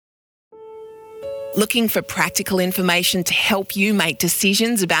Looking for practical information to help you make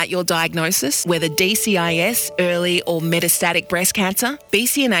decisions about your diagnosis, whether DCIS, early or metastatic breast cancer?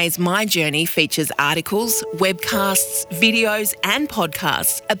 BCNA's My Journey features articles, webcasts, videos and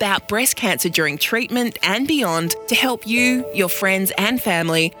podcasts about breast cancer during treatment and beyond to help you, your friends and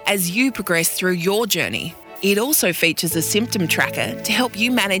family as you progress through your journey. It also features a symptom tracker to help you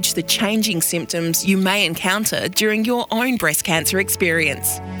manage the changing symptoms you may encounter during your own breast cancer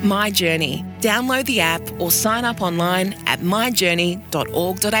experience. My Journey. Download the app or sign up online at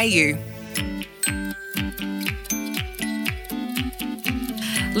myjourney.org.au.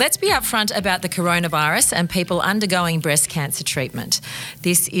 Let's be upfront about the coronavirus and people undergoing breast cancer treatment.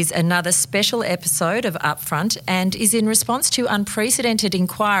 This is another special episode of Upfront and is in response to unprecedented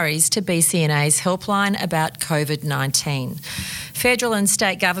inquiries to BCNA's helpline about COVID-19. Federal and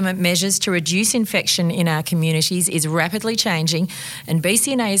state government measures to reduce infection in our communities is rapidly changing, and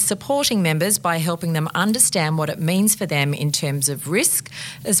BCNA is supporting members by helping them understand what it means for them in terms of risk,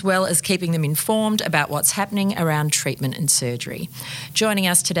 as well as keeping them informed about what's happening around treatment and surgery. Joining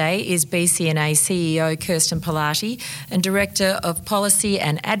us today is BCNA CEO Kirsten Pilati and Director of Policy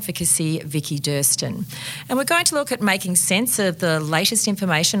and Advocacy Vicky Durston. And we're going to look at making sense of the latest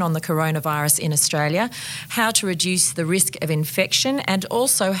information on the coronavirus in Australia, how to reduce the risk of infection, and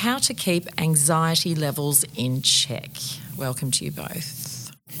also how to keep anxiety levels in check. Welcome to you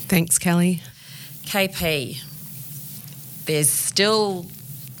both. Thanks, Kelly. KP, there's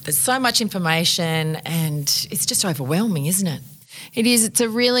so much information and it's just overwhelming, isn't it? It is. It's a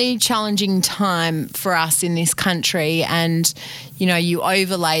really challenging time for us in this country, and, you know, you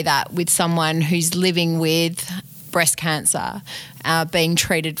overlay that with someone who's living with breast cancer, being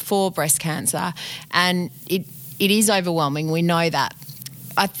treated for breast cancer, and it is overwhelming. We know that.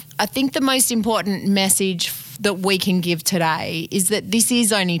 I think the most important message that we can give today is that this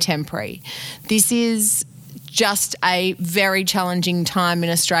is only temporary. This is just a very challenging time in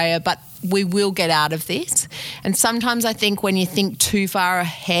Australia, but we will get out of this. And sometimes I think when you think too far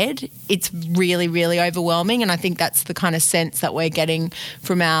ahead, it's really, really overwhelming. And I think that's the kind of sense that we're getting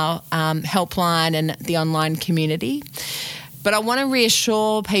from our helpline and the online community. But I want to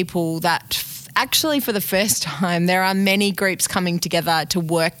reassure people that actually, for the first time, there are many groups coming together to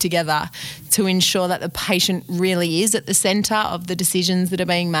work together to ensure that the patient really is at the centre of the decisions that are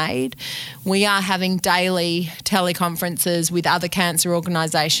being made. We are having daily teleconferences with other cancer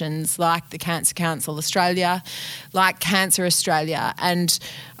organisations like the Cancer Council Australia, like Cancer Australia, and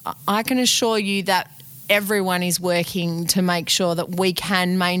I can assure you that everyone is working to make sure that we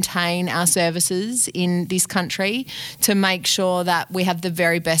can maintain our services in this country, to make sure that we have the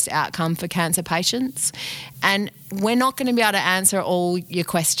very best outcome for cancer patients. And we're not going to be able to answer all your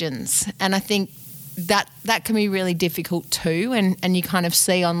questions. And I think that can be really difficult too. And you kind of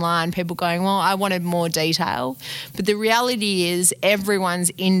see online people going, well, I wanted more detail. But the reality is everyone's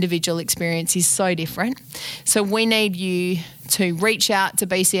individual experience is so different. So we need you to reach out to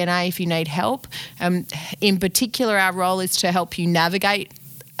BCNA if you need help. In particular, our role is to help you navigate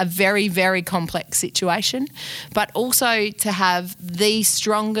a very, very complex situation, but also to have the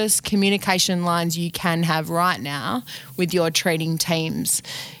strongest communication lines you can have right now with your treating teams.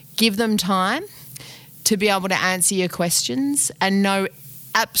 Give them time to be able to answer your questions, and know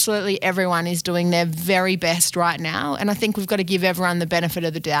absolutely everyone is doing their very best right now. And I think we've got to give everyone the benefit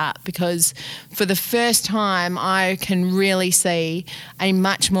of the doubt, because for the first time I can really see a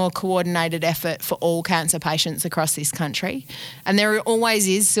much more coordinated effort for all cancer patients across this country. And there always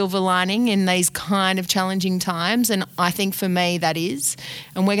is silver lining in these kind of challenging times, and I think for me that is.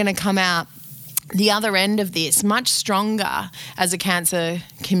 And we're going to come out the other end of this much stronger as a cancer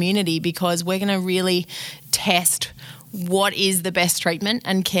community, because we're going to really test what is the best treatment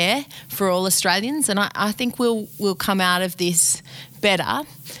and care for all Australians. And I think we'll come out of this better,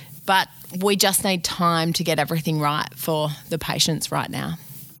 but we just need time to get everything right for the patients right now.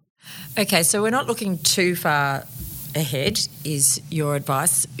 Okay, so we're not looking too far ahead, is your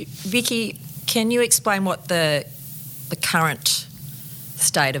advice. Vicky, can you explain what the current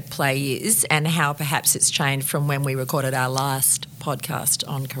state of play is and how perhaps it's changed from when we recorded our last podcast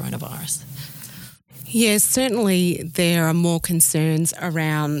on coronavirus? Yes, certainly there are more concerns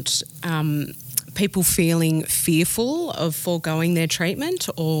around people feeling fearful of foregoing their treatment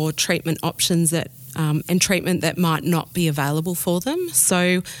or treatment options that and treatment that might not be available for them.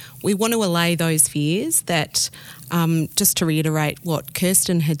 So we want to allay those fears that, just to reiterate what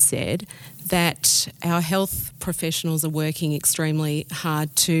Kirsten had said, that our health professionals are working extremely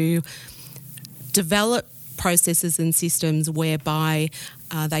hard to develop processes and systems whereby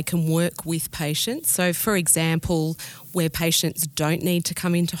They can work with patients. So, for example, where patients don't need to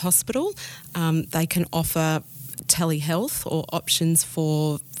come into hospital, they can offer telehealth or options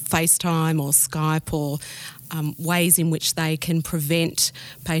for FaceTime or Skype or ways in which they can prevent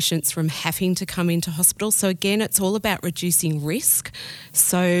patients from having to come into hospital. So again, it's all about reducing risk.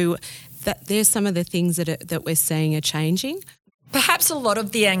 So there's some of the things that we're seeing are changing. Perhaps a lot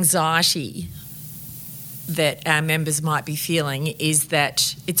of the anxiety that our members might be feeling is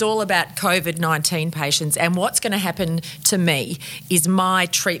that it's all about COVID-19 patients and what's going to happen to me. Is my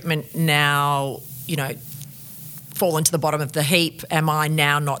treatment now, fallen to the bottom of the heap? Am I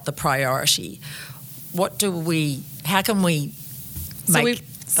now not the priority? How can we make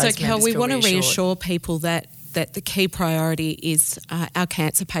those Kel, members we feel want to reassured? reassure people that the key priority is our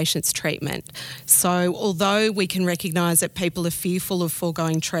cancer patients' treatment. So although we can recognise that people are fearful of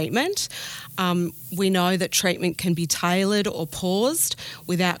foregoing treatment, we know that treatment can be tailored or paused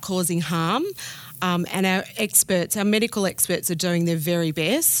without causing harm. And our medical experts are doing their very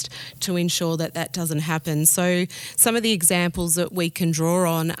best to ensure that doesn't happen. So some of the examples that we can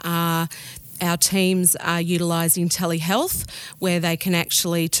draw on are our teams are utilising telehealth, where they can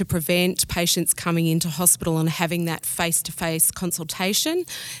actually, to prevent patients coming into hospital and having that face-to-face consultation,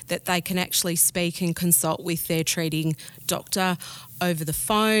 that they can actually speak and consult with their treating doctor over the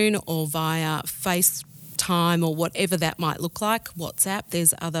phone or via FaceTime or whatever that might look like, WhatsApp.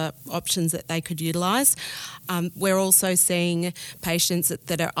 There's other options that they could utilise. We're also seeing patients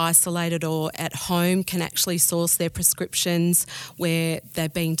that are isolated or at home can actually source their prescriptions where they're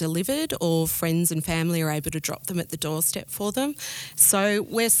being delivered, or friends and family are able to drop them at the doorstep for them. So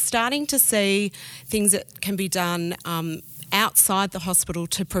we're starting to see things that can be done outside the hospital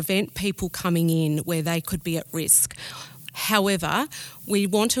to prevent people coming in where they could be at risk. However, we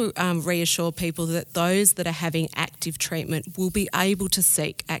want to reassure people that those that are having active treatment will be able to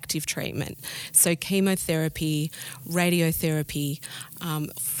seek active treatment. So chemotherapy, radiotherapy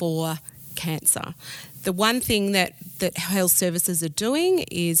for cancer. The one thing that health services are doing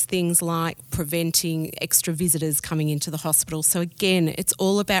is things like preventing extra visitors coming into the hospital. So again, it's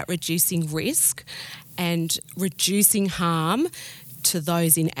all about reducing risk and reducing harm to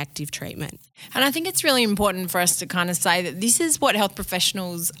those in active treatment. And I think it's really important for us to kind of say that this is what health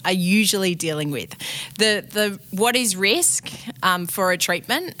professionals are usually dealing with. The what is risk for a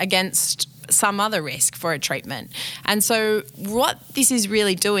treatment against some other risk for a treatment. And so what this is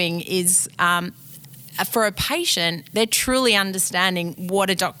really doing is for a patient, they're truly understanding what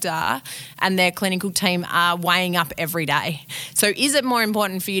a doctor and their clinical team are weighing up every day. So is it more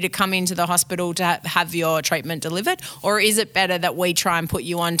important for you to come into the hospital to have your treatment delivered, or is it better that we try and put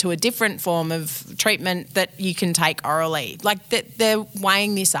you onto a different form of treatment that you can take orally? Like they're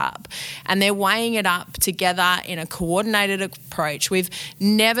weighing this up, and they're weighing it up together in a coordinated approach. We've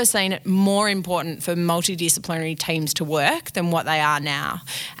never seen it more important for multidisciplinary teams to work than what they are now.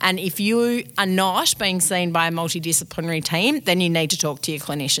 And if you are not being seen by a multidisciplinary team, then you need to talk to your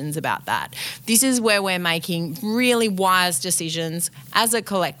clinicians about that. This is where we're making really wise decisions as a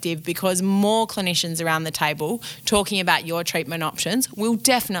collective, because more clinicians around the table talking about your treatment options will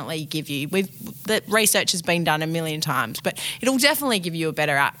definitely give you, the research has been done a million times, but it'll definitely give you a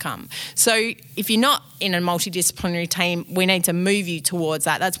better outcome. So if you're not in a multidisciplinary team, we need to move you towards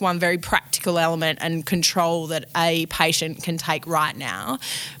that. That's one very practical element and control that a patient can take right now.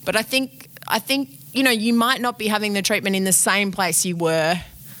 But I think you might not be having the treatment in the same place you were,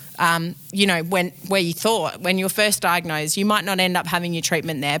 where you thought when you were first diagnosed. You might not end up having your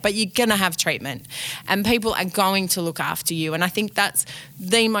treatment there, but you're going to have treatment, and people are going to look after you. And I think that's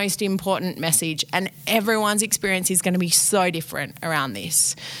the most important message, and everyone's experience is going to be so different around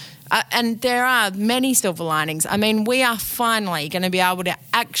this. And there are many silver linings. I mean, we are finally going to be able to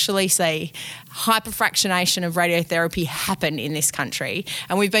actually see hyperfractionation of radiotherapy happen in this country.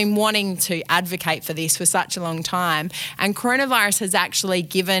 And we've been wanting to advocate for this for such a long time. And coronavirus has actually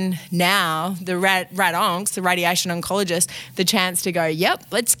given now the rad-oncs, the radiation oncologist, the chance to go, yep,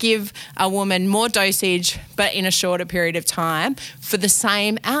 let's give a woman more dosage but in a shorter period of time for the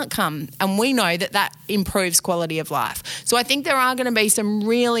same outcome. And we know that improves quality of life. So I think there are going to be some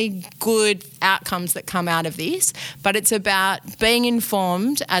really good outcomes that come out of this, but it's about being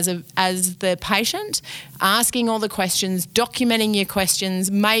informed as the patient, asking all the questions, documenting your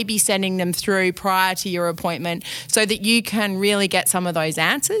questions, maybe sending them through prior to your appointment so that you can really get some of those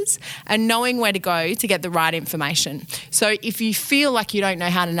answers, and knowing where to go to get the right information. So if you feel like you don't know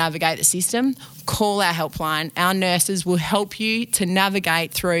how to navigate the system, call our helpline. Our nurses will help you to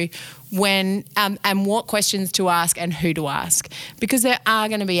navigate through when and what questions to ask and who to ask, because there are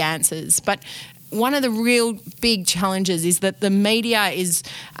going to be answers. But one of the real big challenges is that the media is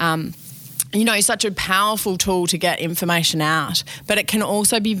such a powerful tool to get information out, but it can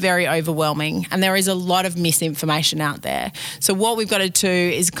also be very overwhelming, and there is a lot of misinformation out there. So what we've got to do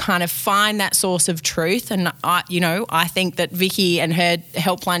is kind of find that source of truth, and I think that Vicky and her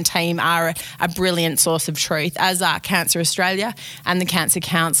helpline team are a brilliant source of truth, as are Cancer Australia and the Cancer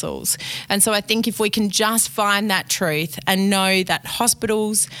Councils. And so I think if we can just find that truth and know that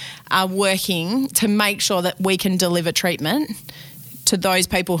hospitals are working to make sure that we can deliver treatment to those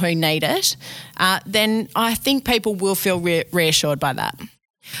people who need it, then I think people will feel reassured by that.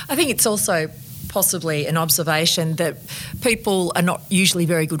 I think it's also possibly an observation that people are not usually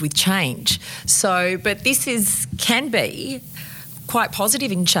very good with change. But this can be quite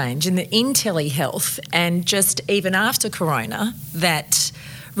positive in change in telehealth, and just even after corona, that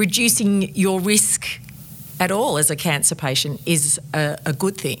reducing your risk at all as a cancer patient is a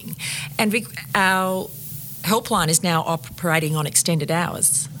good thing. And our helpline is now operating on extended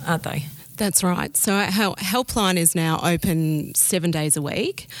hours, aren't they? That's right. So our helpline is now open 7 days a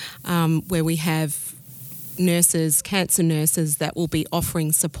week, where we have nurses, cancer nurses, that will be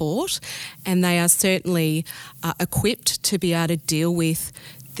offering support, and they are certainly equipped to be able to deal with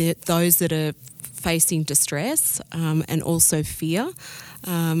those that are facing distress and also fear.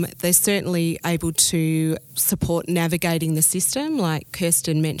 They're certainly able to support navigating the system, like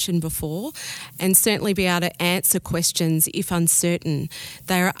Kirsten mentioned before, and certainly be able to answer questions if uncertain.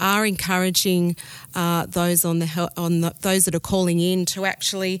 They are encouraging those those that are calling in to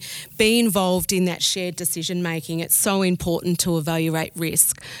actually be involved in that shared decision making. It's so important to evaluate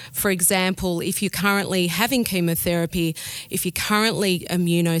risk. For example, if you're currently having chemotherapy, if you're currently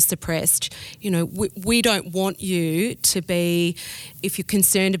immunosuppressed, we don't want you to be, if you're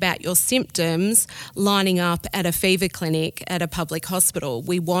concerned about your symptoms, lining up at a fever clinic at a public hospital.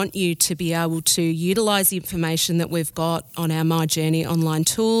 We want you to be able to utilise the information that we've got on our My Journey online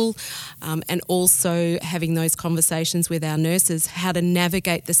tool, and also having those conversations with our nurses, how to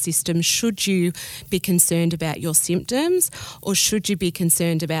navigate the system should you be concerned about your symptoms or should you be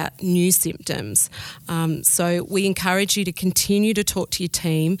concerned about new symptoms. So we encourage you to continue to talk to your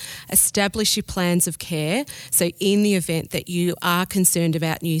team, establish your plans of care, so in the event that you are concerned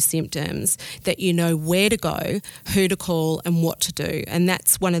about new symptoms, that you know where to go, who to call and what to do. And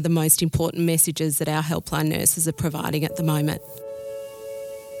that's one of the most important messages that our helpline nurses are providing at the moment.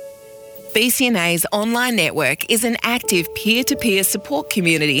 BCNA's online network is an active peer-to-peer support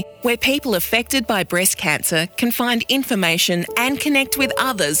community where people affected by breast cancer can find information and connect with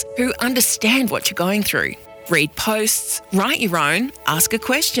others who understand what you're going through. Read posts, write your own, ask a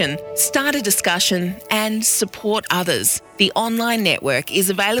question, start a discussion and support others. The online network is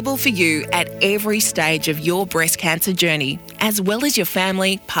available for you at every stage of your breast cancer journey, as well as your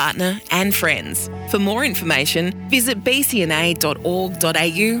family, partner and friends. For more information, visit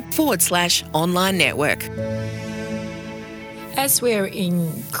bcna.org.au/online network. As we're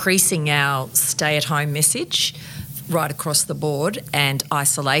increasing our stay-at-home message right across the board and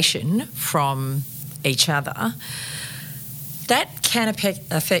isolation from each other, that can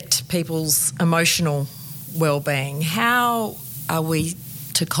affect people's emotional well-being. How are we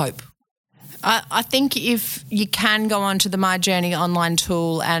to cope? I think if you can go onto the My Journey online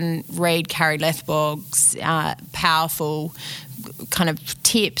tool and read Carrie Lethborg's powerful kind of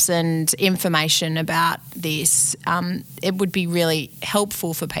tips and information about this, it would be really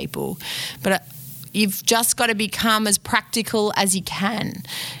helpful for people. But you've just got to become as practical as you can.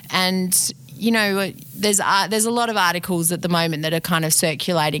 And there's a lot of articles at the moment that are kind of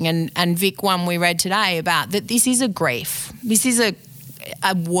circulating, and Vic, one we read today about that this is a grief. This is a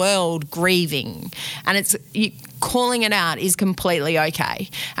world grieving, and calling it out is completely okay,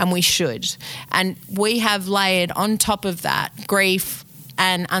 and we should. And we have layered on top of that grief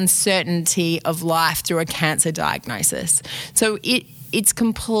and uncertainty of life through a cancer diagnosis. So it's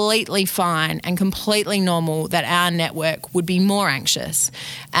completely fine and completely normal that our network would be more anxious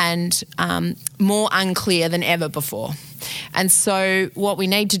and more unclear than ever before. And so what we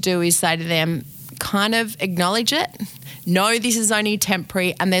need to do is say to them, kind of acknowledge it, know this is only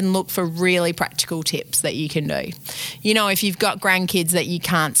temporary, and then look for really practical tips that you can do. If you've got grandkids that you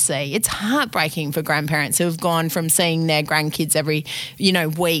can't see, it's heartbreaking for grandparents who have gone from seeing their grandkids every,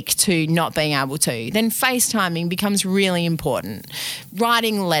 week to not being able to. Then FaceTiming becomes really important.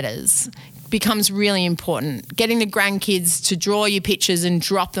 Writing letters becomes really important. Getting the grandkids to draw your pictures and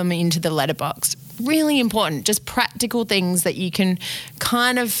drop them into the letterbox. Really important. Just practical things that you can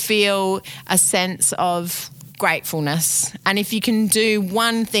kind of feel a sense of gratefulness. And if you can do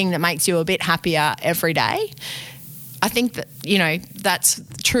one thing that makes you a bit happier every day, I think that, that's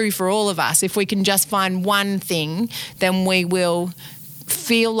true for all of us. If we can just find one thing, then we will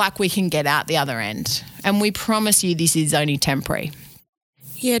feel like we can get out the other end. And we promise you this is only temporary.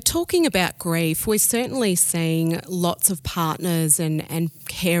 Yeah, talking about grief, we're certainly seeing lots of partners and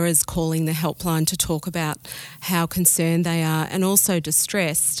carers calling the helpline to talk about how concerned they are and also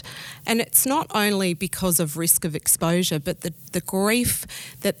distressed. And it's not only because of risk of exposure, but the grief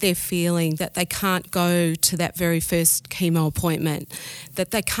that they're feeling, that they can't go to that very first chemo appointment,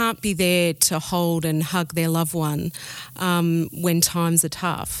 that they can't be there to hold and hug their loved one when times are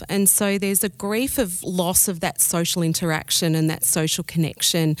tough. And so there's a grief of loss of that social interaction and that social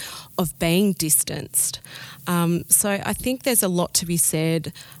connection of being distanced. So I think there's a lot to be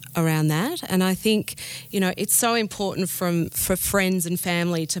said around that, and I think it's so important for friends and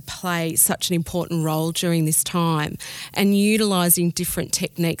family to play such an important role during this time and utilising different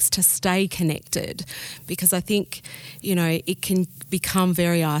techniques to stay connected, because I think it can become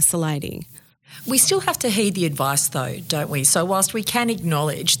very isolating. We still have to heed the advice though, don't we? So whilst we can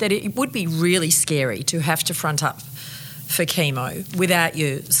acknowledge that it would be really scary to have to front up for chemo without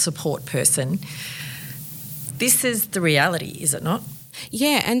your support person, this is the reality, is it not?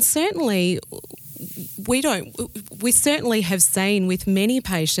 Yeah, and certainly we certainly have seen with many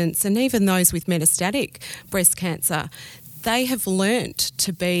patients, and even those with metastatic breast cancer, they have learnt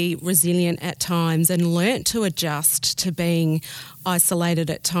to be resilient at times and learnt to adjust to being isolated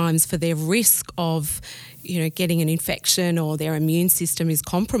at times for their risk of getting an infection or their immune system is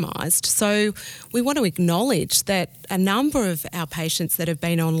compromised. So we want to acknowledge that a number of our patients that have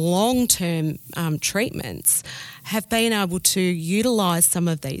been on long-term treatments have been able to utilise some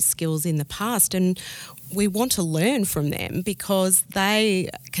of these skills in the past, and we want to learn from them because they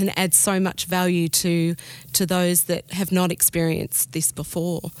can add so much value to those that have not experienced this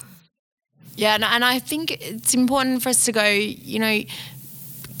before. Yeah, and I think it's important for us to go,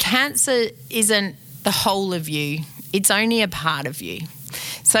 cancer isn't the whole of you. It's only a part of you.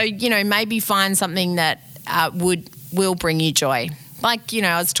 So, maybe find something that will bring you joy. Like,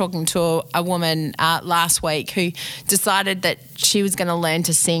 I was talking to a woman last week who decided that she was going to learn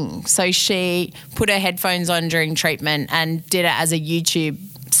to sing. So she put her headphones on during treatment and did it as a YouTube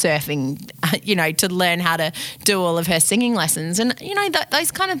surfing, to learn how to do all of her singing lessons. And,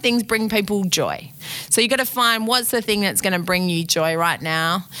 those kind of things bring people joy. So you've got to find what's the thing that's going to bring you joy right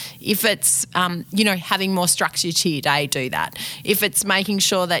now. If it's, having more structure to your day, do that. If it's making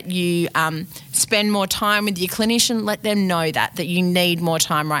sure that you spend more time with your clinician, let them know that you need more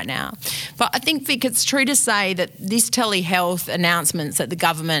time right now. But I think, Vic, it's true to say that this telehealth announcements that the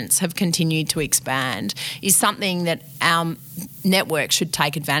governments have continued to expand is something that our network should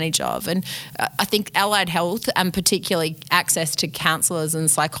take advantage of. And I think allied health, and particularly access to counsellors and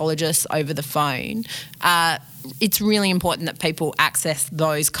psychologists over the phone, it's really important that people access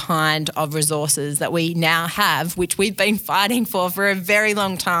those kind of resources that we now have, which we've been fighting for a very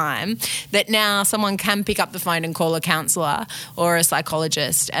long time, that now someone can pick up the phone and call a counsellor or a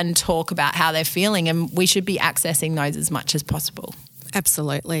psychologist and talk about how they're feeling, and we should be accessing those as much as possible.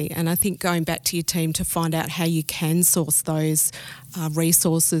 Absolutely. And I think going back to your team to find out how you can source those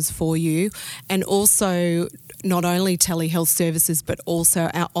resources for you, and also not only telehealth services but also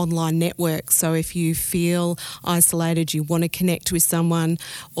our online network. So if you feel isolated, you want to connect with someone,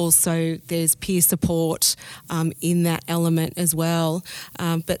 also there's peer support in that element as well.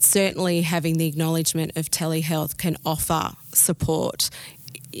 But certainly having the acknowledgement of telehealth can offer support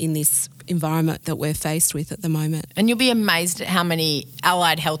in this environment that we're faced with at the moment. And you'll be amazed at how many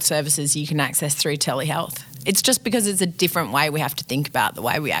allied health services you can access through telehealth. It's just because it's a different way we have to think about the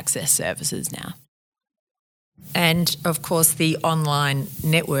way we access services now. And, of course, the online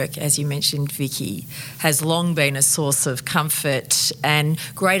network, as you mentioned, Vicky, has long been a source of comfort and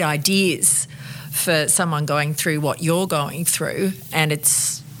great ideas for someone going through what you're going through, and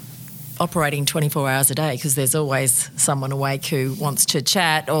it's operating 24 hours a day because there's always someone awake who wants to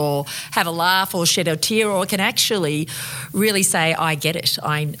chat or have a laugh or shed a tear or can actually really say, I get it,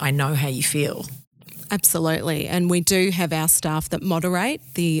 I know how you feel. Absolutely, and we do have our staff that moderate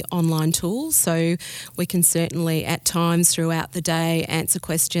the online tools, so we can certainly at times throughout the day answer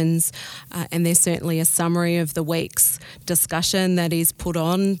questions, and there's certainly a summary of the week's discussion that is put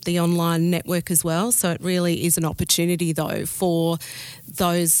on the online network as well. So it really is an opportunity though for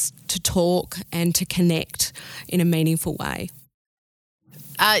those to talk and to connect in a meaningful way.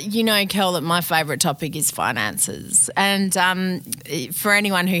 Kel, that my favourite topic is finances. And for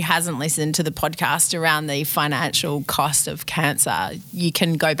anyone who hasn't listened to the podcast around the financial cost of cancer, you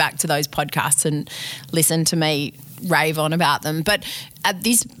can go back to those podcasts and listen to me rave on about them. But at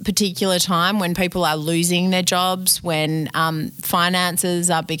this particular time, when people are losing their jobs, when finances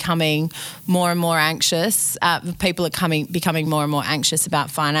are becoming more and more anxious, people are becoming more and more anxious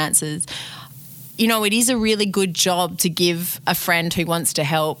about finances, you know, it is a really good job to give a friend who wants to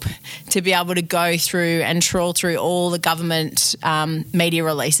help to be able to go through and trawl through all the government media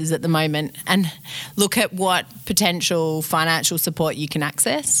releases at the moment and look at what potential financial support you can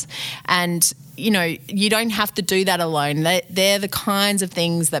access. And, you know, you don't have to do that alone. They're the kinds of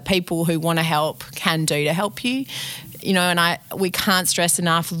things that people who want to help can do to help you. You know, and we can't stress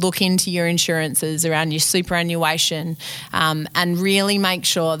enough, look into your insurances around your superannuation and really make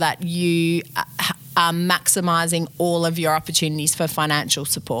sure that you are maximising all of your opportunities for financial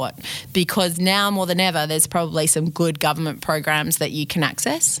support, because now more than ever there's probably some good government programs that you can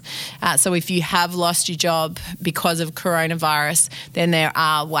access. So if you have lost your job because of coronavirus, then there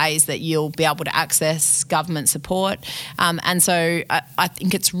are ways that you'll be able to access government support. And so I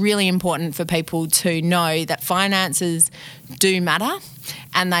think it's really important for people to know that finances do matter,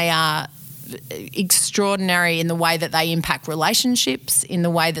 and they are extraordinary in the way that they impact relationships, in the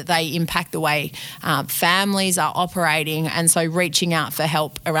way that they impact the way families are operating, and so reaching out for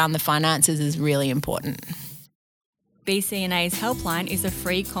help around the finances is really important. BCNA's helpline is a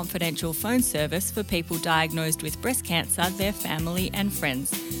free confidential phone service for people diagnosed with breast cancer, their family and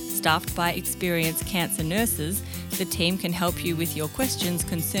friends. Staffed by experienced cancer nurses, the team can help you with your questions,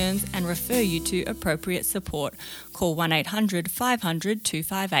 concerns and refer you to appropriate support. Call 1800 500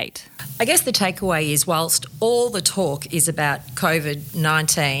 258. I guess the takeaway is, whilst all the talk is about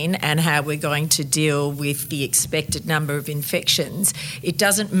COVID-19 and how we're going to deal with the expected number of infections, it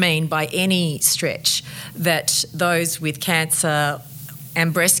doesn't mean by any stretch that those with cancer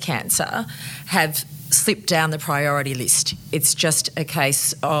and breast cancer have slipped down the priority list. It's just a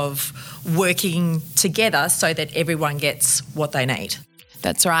case of working together so that everyone gets what they need.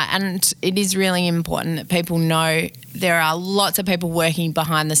 That's right, and it is really important that people know there are lots of people working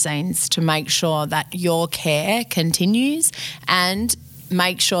behind the scenes to make sure that your care continues and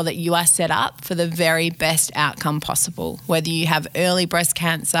make sure that you are set up for the very best outcome possible, whether you have early breast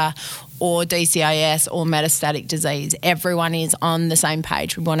cancer or DCIS or metastatic disease. Everyone is on the same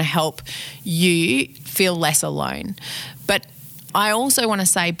page. We want to help you feel less alone. But I also want to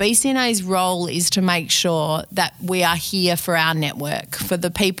say BCNA's role is to make sure that we are here for our network, for the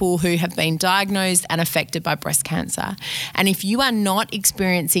people who have been diagnosed and affected by breast cancer. And if you are not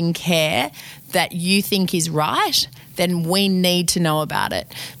experiencing care that you think is right, then we need to know about it,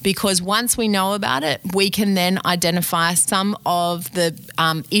 because once we know about it, we can then identify some of the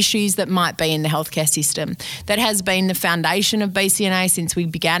issues that might be in the healthcare system. That has been the foundation of BCNA since we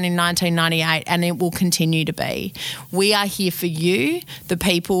began in 1998, and it will continue to be. We are here for you, the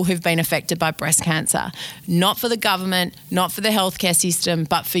people who've been affected by breast cancer, not for the government, not for the healthcare system,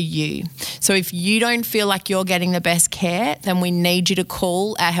 but for you. So if you don't feel like you're getting the best care, then we need you to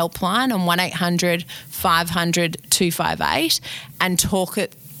call our helpline on 1800 500 258 and talk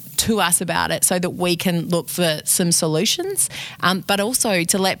it to us about it so that we can look for some solutions, but also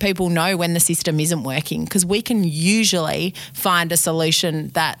to let people know when the system isn't working, because we can usually find a solution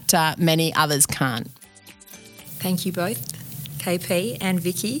that many others can't. Thank you both, KP and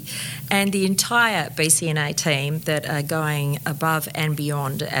Vicky, and the entire BCNA team that are going above and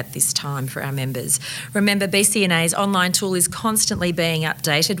beyond at this time for our members. Remember, BCNA's online tool is constantly being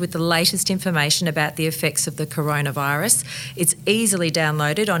updated with the latest information about the effects of the coronavirus. It's easily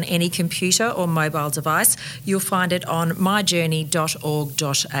downloaded on any computer or mobile device. You'll find it on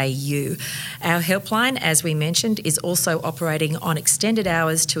myjourney.org.au. Our helpline, as we mentioned, is also operating on extended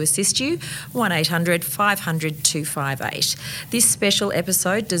hours to assist you, 1800 500 258. This special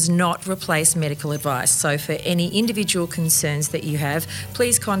episode does not replace medical advice, so for any individual concerns that you have,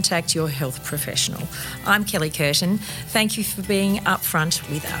 please contact your health professional. I'm Kelly Curtin. Thank you for being upfront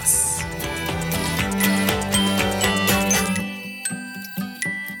with us.